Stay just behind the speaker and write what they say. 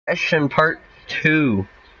Question part 2.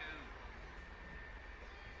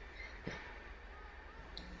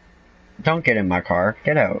 Don't get in my car.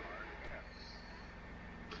 Get out.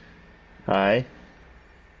 Hi.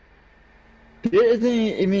 This isn't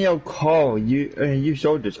even your call. You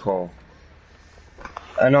sold this call.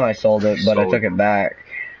 I know I sold it, but I took it back.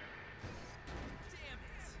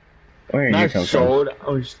 Where did you Not come sold.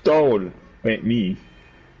 I stole. Wait, me.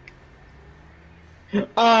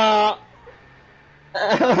 Uh.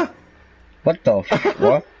 What the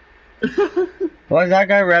what? Why is that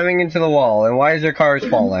guy revving into the wall, and why is their cars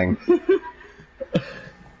falling?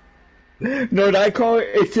 No, that car,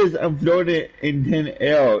 it says I'm floating in thin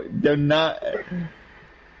air. They're not.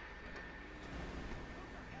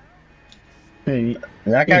 Hey,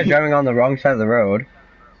 That guy's driving on the wrong side of the road.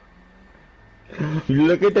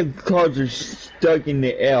 look at the cars are stuck in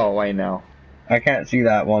the air right now. I can't see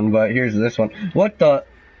that one, but here's this one. What the?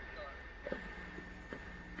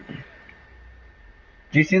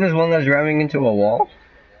 Do you see this one that's revving into a wall?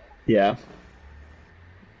 Yeah.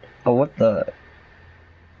 Oh, what the?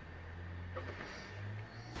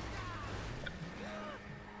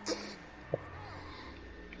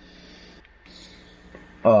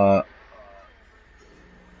 Uh. Oh.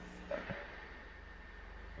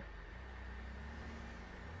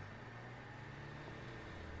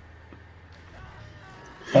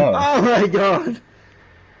 Oh my god.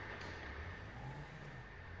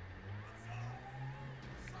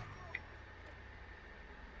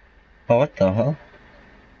 Oh, what the hell?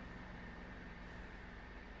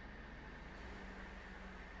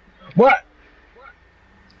 What?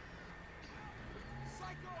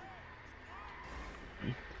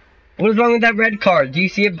 What is wrong with that red car? Do you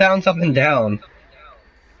see it bounce up and down?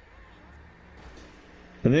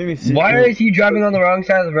 Let me see. Why is he driving on the wrong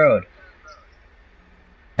side of the road?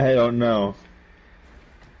 I don't know.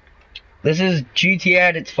 This is GTA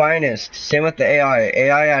at its finest. Same with the AI.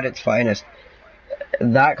 AI at its finest.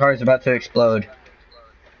 That car is about to explode.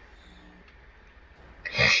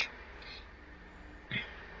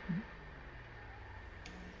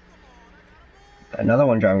 Another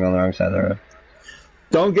one driving on the wrong side of the road.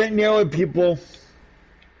 Don't get near it, people.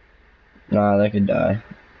 Nah, they could die.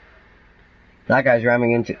 That guy's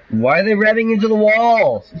ramming into... Why are they ramming into the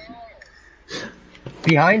wall?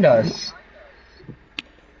 Behind us.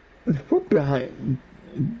 What behind?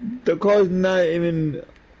 The car's not even.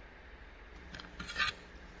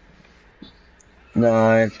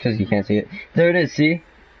 No, it's because you can't see it. There it is, see?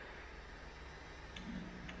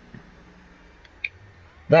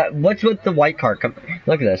 What's with the white car? Come,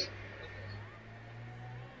 look at this.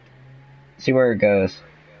 See where it goes.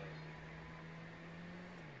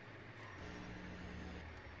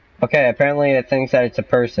 Okay, apparently it thinks that it's a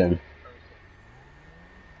person.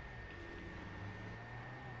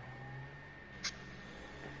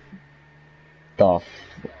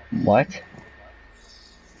 What?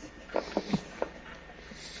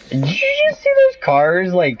 Did you just see those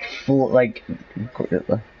cars like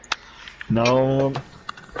No.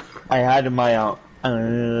 I had my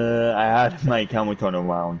camera turned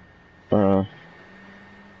around.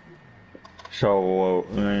 So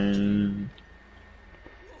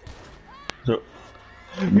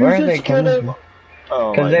where are they coming from?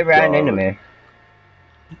 Oh, because they ran into me.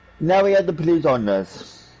 Now we have the police on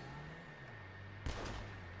us.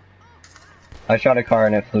 I shot a car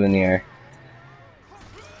and it flew in the air.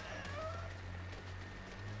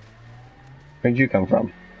 Where'd you come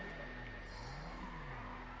from?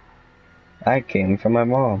 I came from my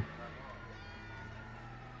mom.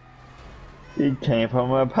 It came from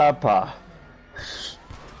my papa.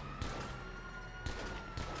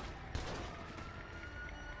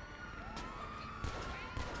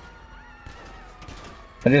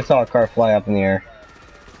 I just saw a car fly up in the air.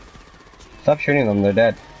 Stop shooting them, they're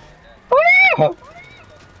dead.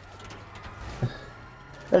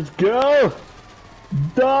 Let's go!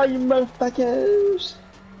 Die, you motherfuckers!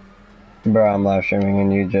 Bro, I'm live streaming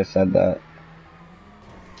and you just said that.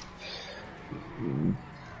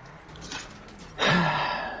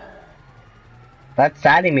 That's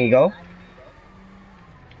sad, amigo.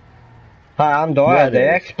 Hi, I'm Dora,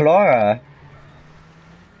 the Explorer.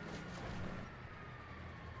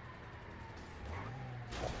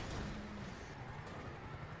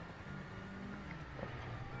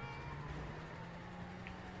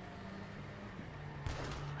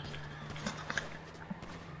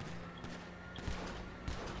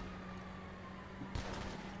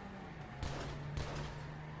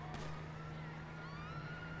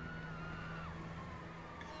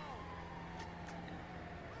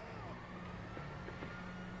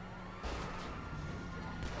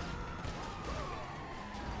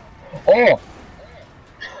 Oh!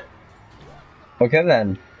 Okay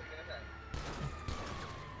then.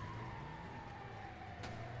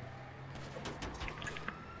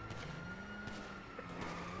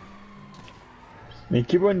 They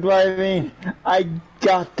keep on driving. I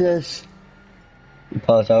got this. He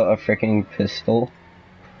pulls out a freaking pistol.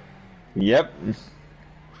 Yep.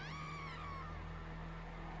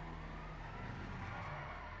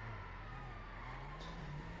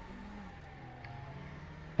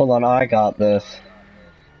 Hold on, I got this.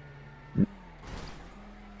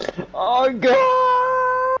 Oh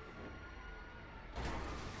god!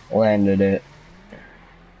 Landed it.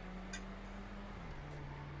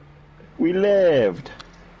 We lived.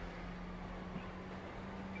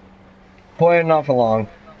 Boy, not for long.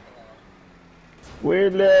 We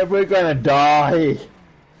live. We're gonna die.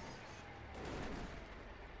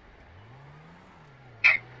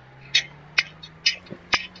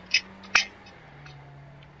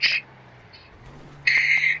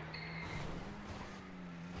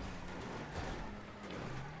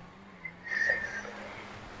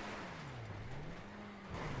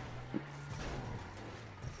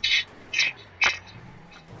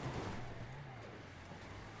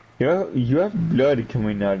 You have blood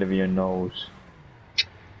coming out of your nose.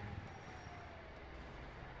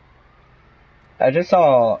 I just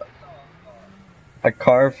saw a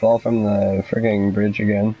car fall from the freaking bridge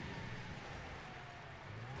again.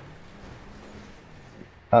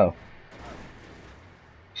 Oh.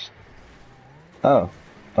 Oh.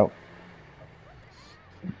 Oh.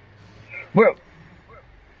 Whoa!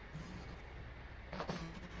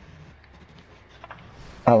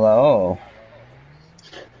 Hello.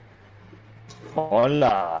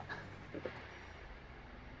 Hola.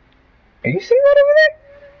 Are you seeing that over there?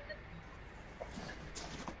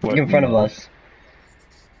 What? In front of us.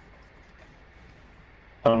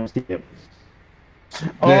 I don't see it.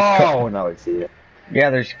 There's Oh, now I see it. Yeah,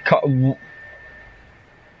 there's what?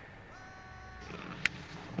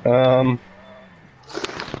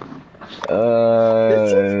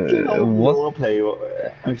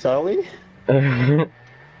 Roleplay. I'm sorry?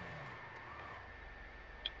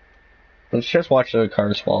 Let's just watch the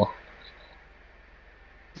cars fall.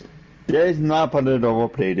 Yeah, it's not part of the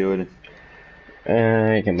roleplay, dude.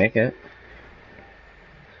 You can make it.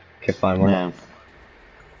 Okay, fine, we're Yeah.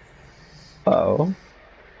 Oh.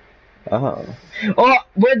 Oh. Oh,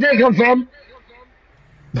 where'd they come from?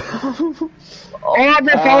 Oh,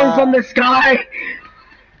 they're falling from the sky!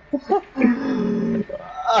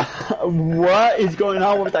 What is going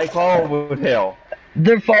on with that car over here?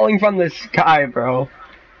 They're falling from the sky, bro.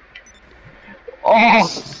 Oh!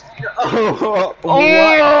 Oh!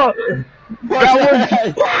 Oh! What?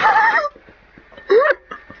 That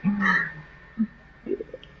was...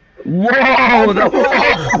 Whoa!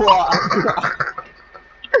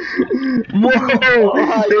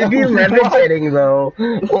 Whoa! They'd be levitating though.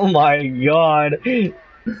 Oh my god.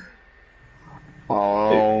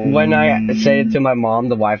 When I say it to my mom,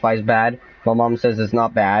 the Wi-Fi's bad. My mom says it's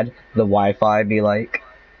not bad. The Wi-Fi be like,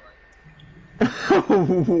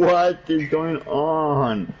 what is going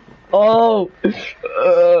on? oh,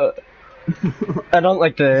 I don't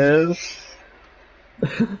like this.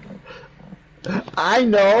 I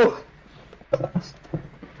know.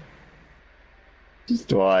 Just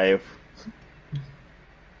drive.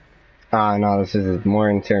 Ah, no, this is more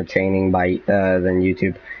entertaining than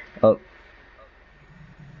YouTube. Oh.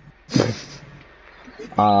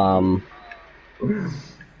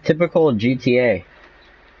 Typical GTA.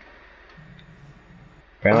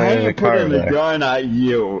 Apparently there's a car over putting a there. gun at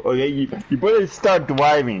you. Okay, you better start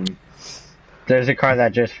driving. There's a car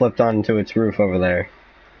that just flipped onto its roof over there.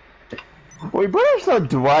 We better start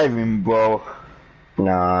driving, bro.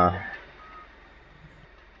 Nah.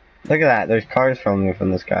 Look at that. There's cars falling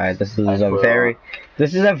from the sky. This is a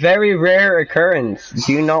very rare occurrence.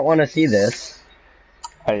 Do you not want to see this?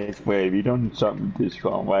 I swear, if you don't stop this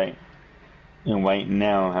car right, and right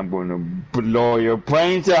now, I'm going to blow your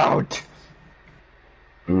brains out.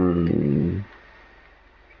 Fine.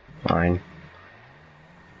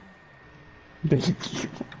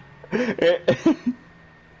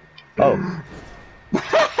 Oh.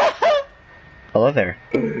 Hello there.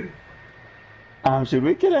 Should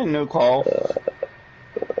we get a new call?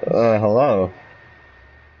 Hello.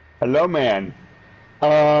 Hello, man.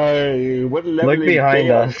 What level Look behind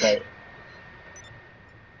is us.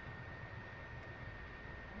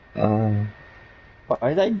 outside? Why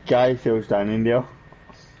is that guy still standing there?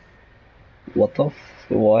 What the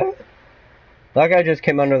what? That guy just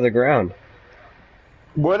came under the ground.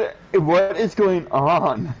 What is going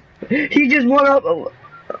on? He just went up. Hold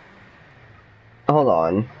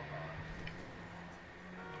on.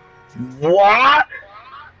 What?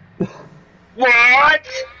 What?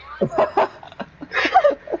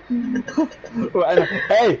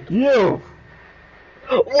 Hey, you!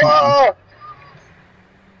 Whoa!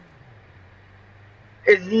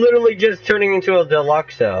 It's literally just turning into a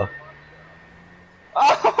Deluxo.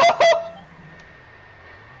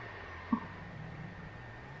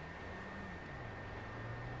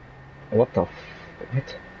 What the?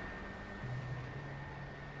 What?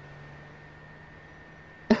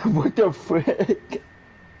 What the frick?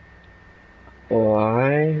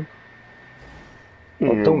 Why?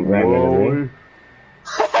 Oh, don't ram into me.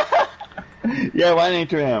 Yeah, why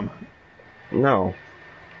into him? No.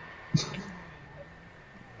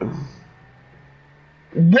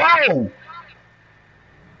 Whoa!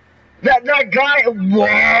 That guy.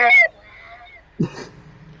 What?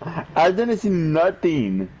 I didn't see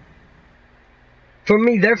nothing. For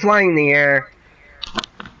me, they're flying in the air.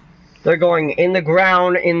 They're going in the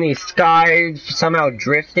ground, in the sky, somehow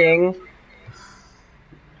drifting.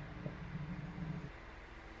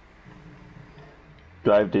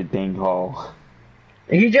 Drive the thing hall.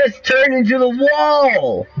 He just turned into the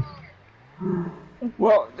wall!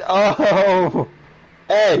 Well, oh!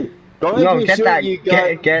 Hey! Don't No, make me get shoot that, you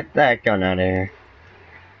guys. get that gun out of here.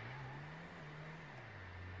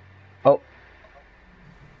 Oh.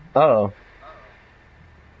 Uh-oh.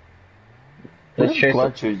 Let's chase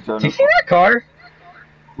it. Do you see that car?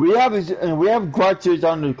 We have glitches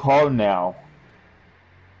on the car now.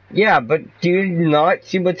 Yeah, but do you not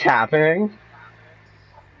see what's happening?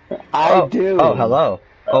 I do. Oh, hello.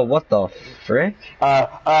 Oh, what the frick?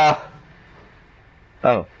 Oh.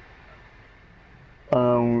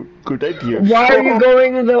 Good idea. Why are you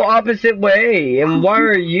going the opposite way? And why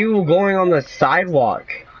are you going on the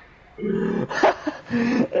sidewalk?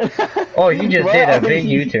 Oh, he just did a big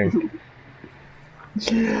U-turn.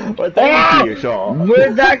 Well, thank you, Sean.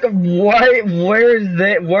 Where's that?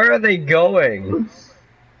 Where are they going?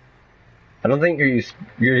 I don't think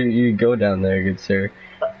you go down there, good sir.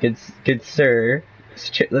 Good sir.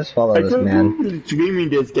 Let's follow this man. Streaming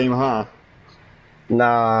this game, huh?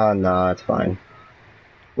 Nah, it's fine.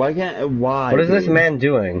 Why? What is this man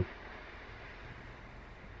doing?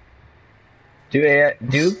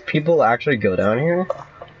 Do people actually go down here?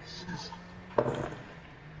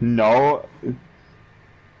 No.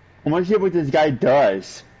 I want to see what this guy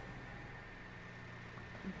does.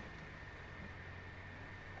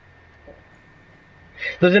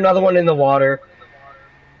 There's another one in the water.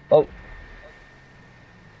 Oh.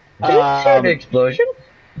 Did you see an explosion?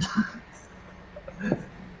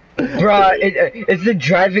 Bruh, it's the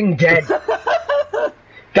Driving Dead.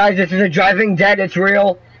 Guys, this is the Driving Dead, it's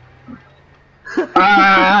real.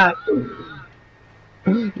 Ah!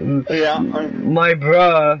 Yeah. My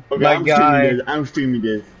bruh, okay, my guy. I'm streaming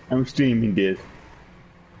this.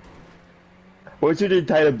 What should the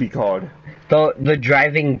title be called? The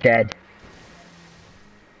Driving Dead.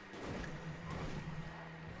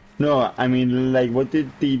 No, I mean, like, what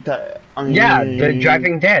did the yeah, the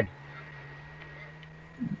Driving Dead.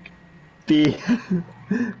 The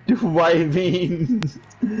what I mean,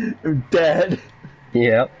 dead.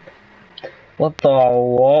 Yep. What the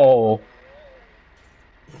whoa?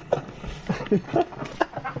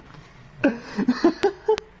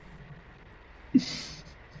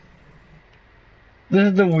 This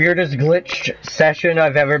is the weirdest glitch session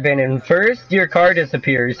I've ever been in. First, your car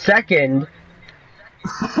disappears. Second,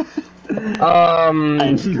 I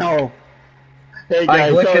know. Hey guys,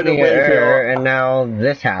 I glitch in the air, and now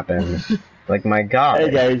this happens. Like, my god.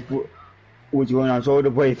 Hey guys, what's going on? So the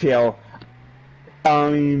way fail.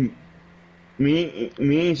 Me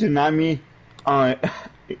and Tsunami.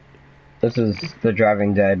 This is the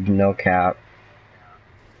Driving Dead, no cap.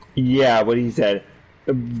 Yeah, what he said.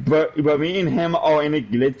 But me and him are in a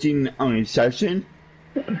glitching session.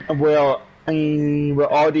 Well, I mean, where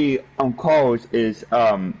all the calls is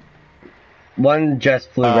One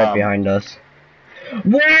just flew right behind us.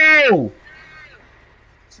 Whoa!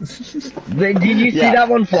 Did you see that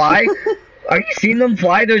one fly? Are you seeing them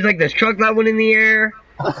fly? There's like this truck that went in the air.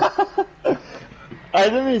 I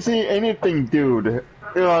didn't see anything, dude.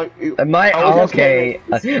 Am I okay?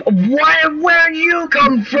 Where you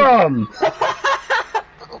come from?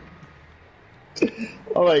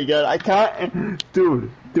 Oh my god, I can't,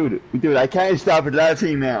 dude, I can't stop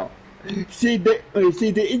laughing now. See, there is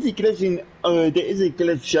a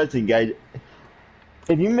glitch session, guys.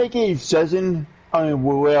 If you make a session,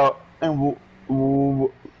 no,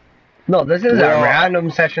 this is a random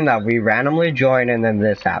session that we randomly join, and then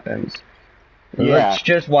this happens. Yeah. Let's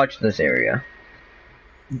just watch this area.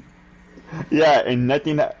 Yeah, and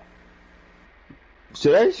nothing that.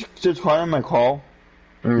 Should I just call on my call?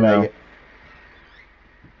 No. Like,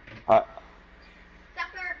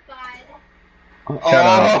 Shut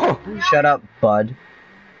Oh! up. Shut up, bud.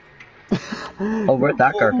 Oh, where'd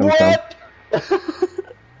that car come What?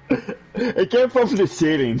 It came from the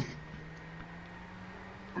ceiling.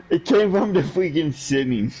 It came from the freaking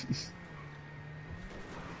ceiling.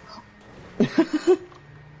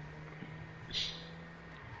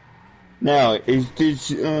 Now, is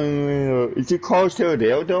the car still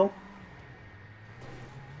there though?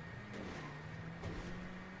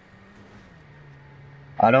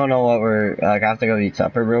 I don't know what we're, like, I have to go eat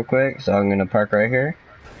supper real quick, so I'm gonna park right here.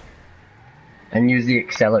 And use the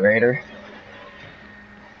accelerator.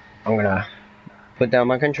 I'm gonna put down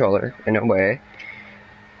my controller in a way,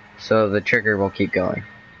 so the trigger will keep going.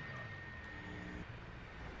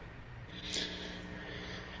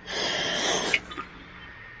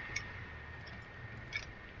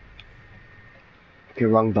 Your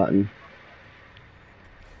wrong button.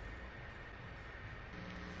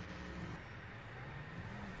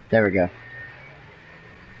 There we go.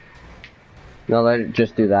 No, let it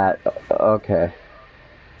just do that. Okay.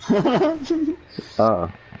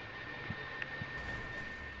 Oh.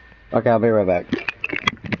 Okay, I'll be right back.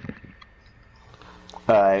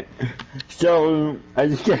 Alright. So,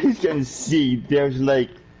 as you guys can see, there's like...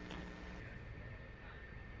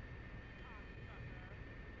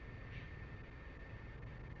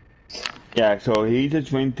 Yeah, so he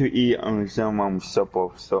just went to eat some supper,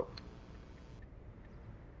 so...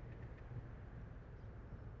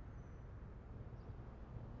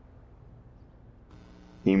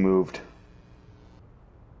 He moved.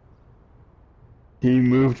 He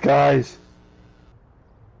moved, guys!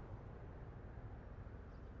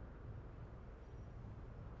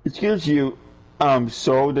 Excuse you,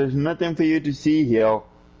 so there's nothing for you to see here.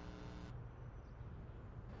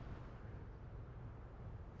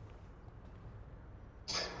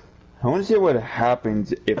 I want to see what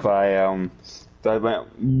happens if I went,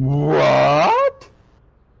 what?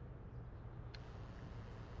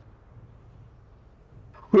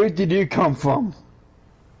 Where did you come from?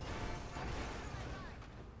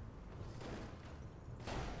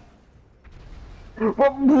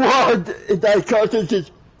 What? That car just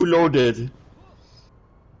exploded.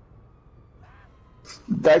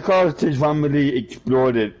 That car just randomly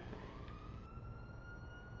exploded.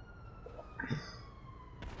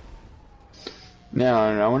 Now,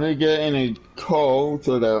 I want to get in a call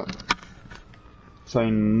so I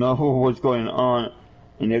know what's going on.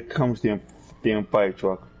 And here comes the damn fire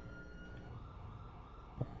truck.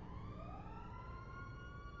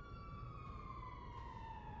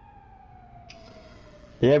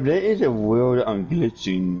 Yeah, there is a weird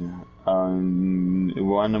glitching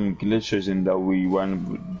random glitches in that we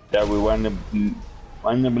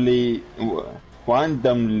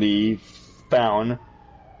randomly found,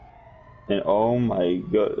 and oh my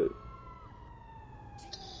god.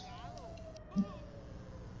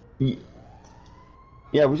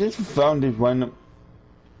 Yeah, we just found this random.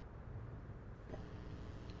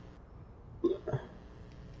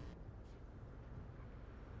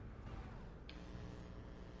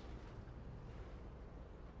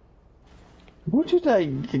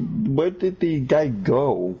 Where did the guy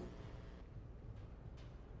go?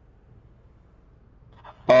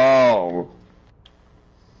 Oh.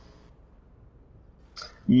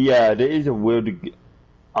 Yeah, there is a weird,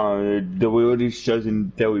 the weirdest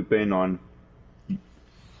cousin that we've been on.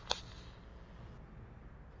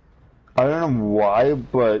 I don't know why,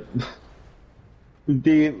 but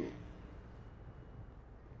the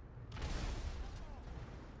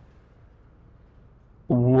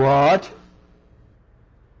what?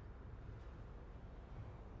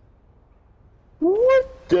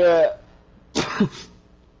 What the?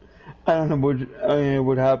 I don't know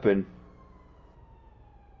what happened.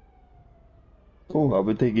 Oh, I'll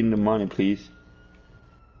be taking the money, please.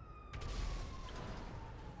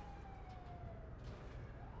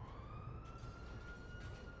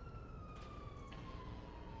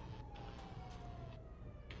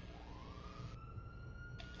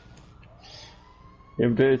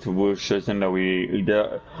 If there's a worse session that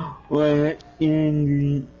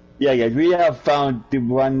yeah, guys, we have found the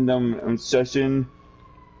random session.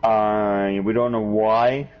 We don't know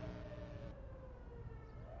why,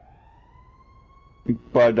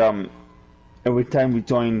 but every time we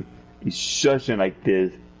join a session like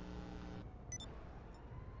this,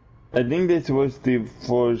 I think this was the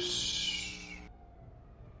first.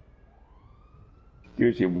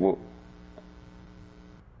 Seriously, what?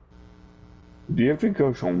 Do you have to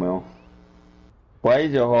go somewhere? Why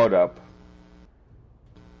is it hard up?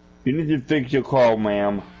 You need to fix your car,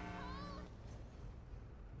 ma'am.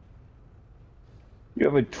 You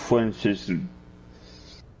have a twin sister.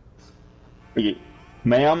 Okay,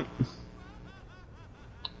 ma'am.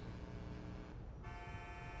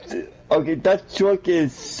 Okay, that truck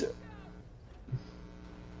is.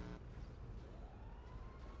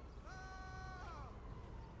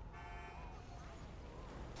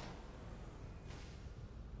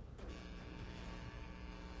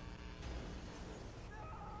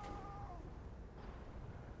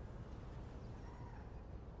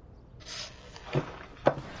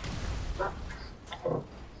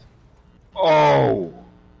 Oh!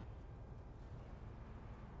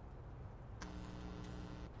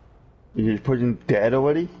 Is this person dead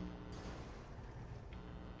already?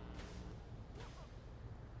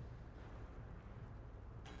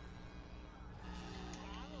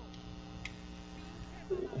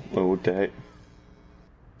 Oh, what the heck?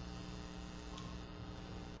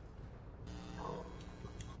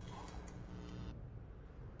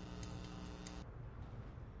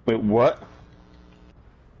 Wait, what?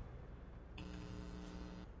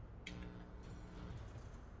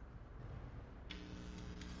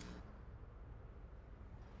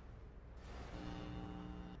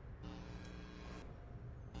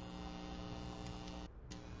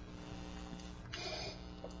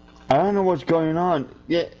 I don't know what's going on.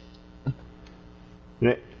 Yeah.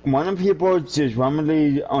 One of the people just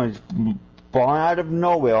randomly born out of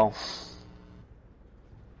nowhere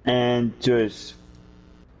and just.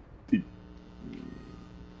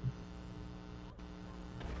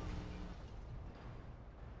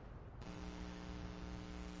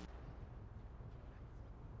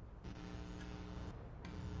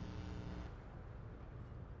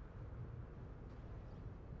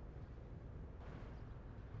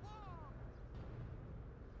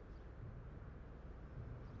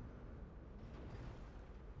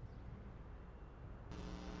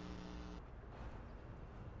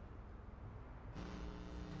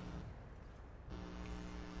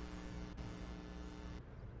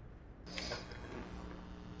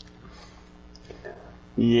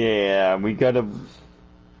 Yeah, we gotta.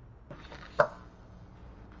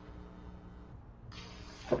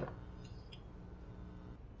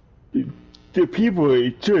 The people are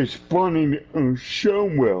just spawning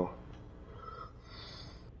somewhere.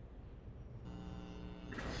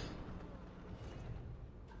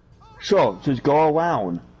 So, just go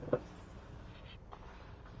around.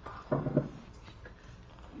 Well,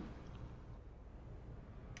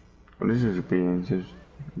 this is being just.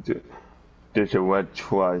 There's a red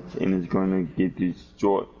truck and it's gonna get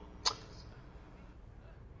destroyed.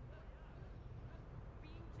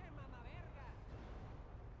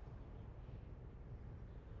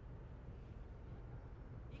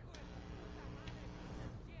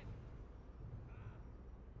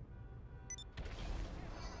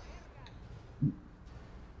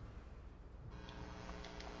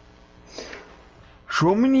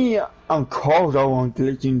 So many cars are on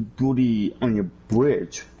glitching through on your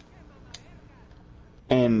bridge.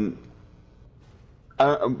 And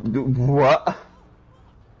what?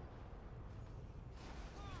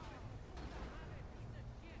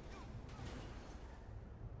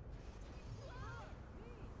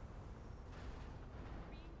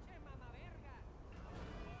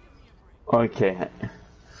 Okay.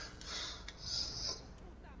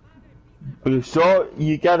 So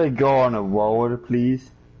you gotta go on a road,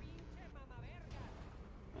 please.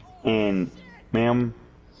 And, ma'am,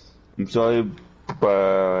 I'm sorry,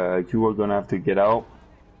 but you are gonna have to get out.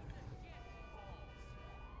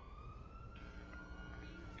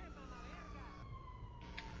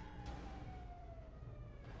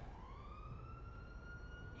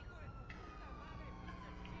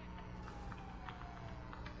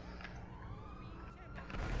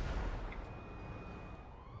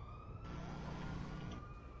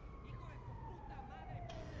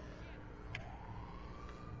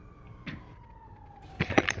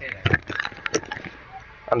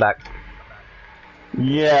 I'm back.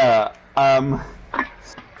 Yeah,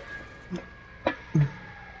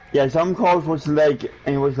 yeah, some cars was like,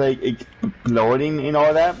 it was like exploding and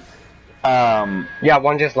all that. Yeah,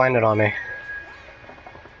 one just landed on me.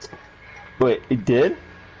 Wait, it did?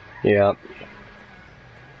 Yeah.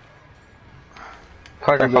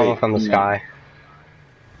 Cars are falling from the sky.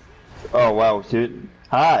 Oh wow, shit.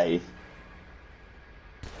 Hi.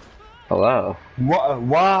 Hello. What?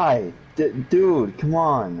 Why? Dude, come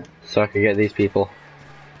on. So I could get these people.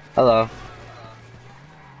 Hello.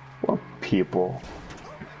 What people?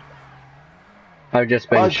 I've just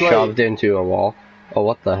been shoved into a wall. Oh,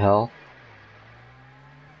 what the hell?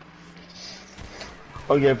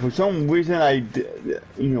 Okay, for some reason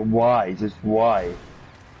why? Just why?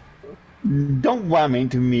 Don't ram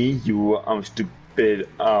into me, you stupid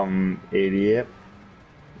idiot.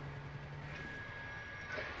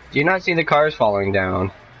 Do you not see the cars falling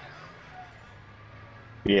down?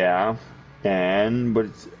 Yeah. And what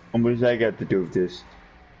does that got to do with this?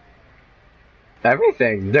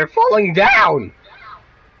 Everything. They're falling down!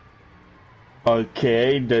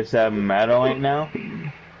 Okay, does that matter right now?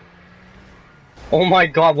 Oh my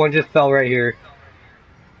god, one just fell right here.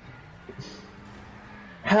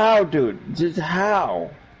 How, dude? Just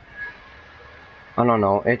how? I don't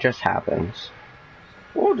know, it just happens.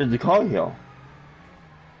 Oh, there's a car here.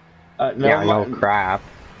 No, Yeah, I know, crap.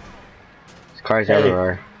 There's cars Hey.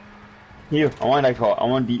 everywhere. Here, I want that car. I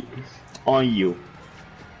want you.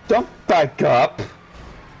 Don't back up.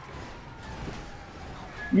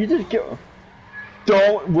 You just go.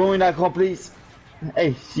 Don't ruin that car, please.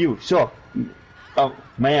 Hey, you, sure. Oh,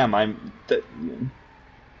 ma'am,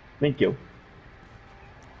 thank you.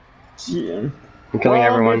 Yeah. I'm killing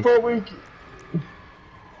everyone.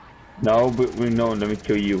 No, but no, let me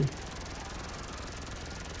kill you.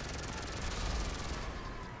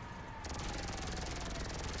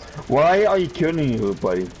 Why are you killing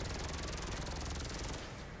everybody?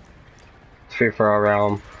 It's free for our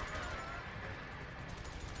realm.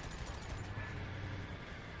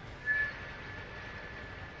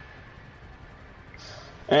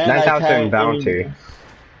 And 9,000 bounty.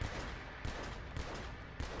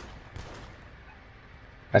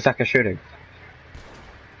 I suck at shooting.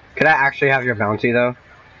 Could I actually have your bounty though?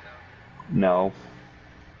 No.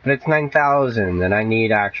 But it's 9,000 and I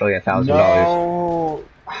need actually $1,000. No.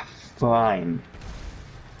 Fine.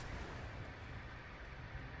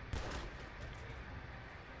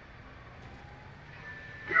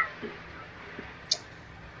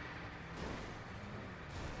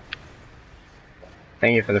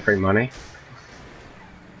 Thank you for the free money.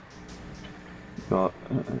 You're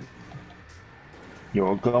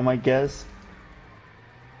welcome, I guess.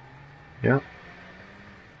 Yeah.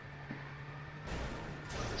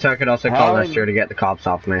 So I could also call Lester to get the cops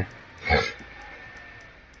off me.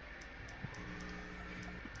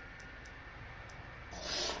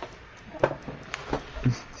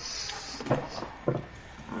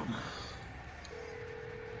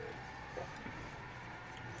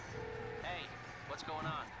 Hey, what's going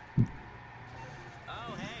on?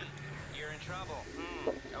 Oh, hey, you're in trouble.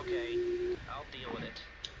 Okay, I'll deal with it.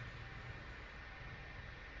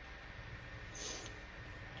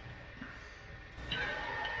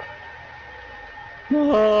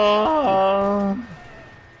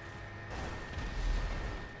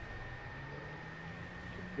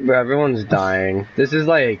 Bro, everyone's dying. This is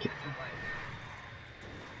like...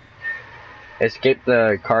 Escape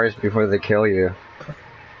the cars before they kill you.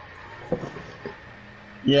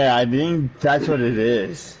 Yeah, I think that's what it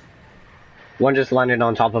is. One just landed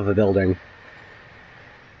on top of a building.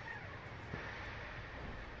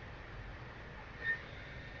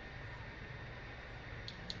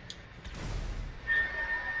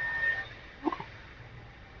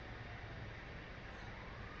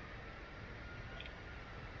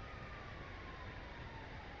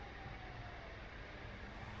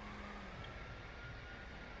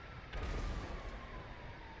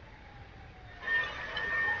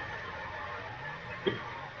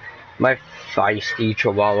 My feisty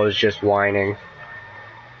chihuahua is just whining.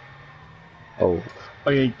 Oh.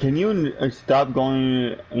 Okay, can you stop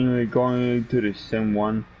going to the sim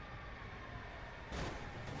one?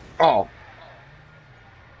 Oh.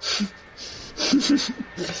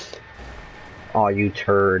 Oh, you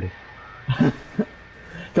turd.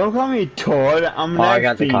 Don't call me Todd. I'm not. Oh, I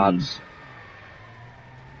got the cops.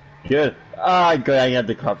 Good. Ah, good. I got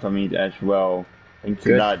the cops on me as well. Thanks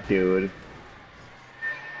a lot, dude.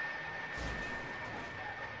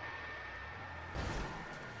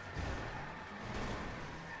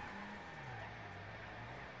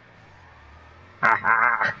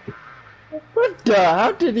 Haha. What the?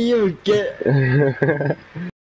 How did you get?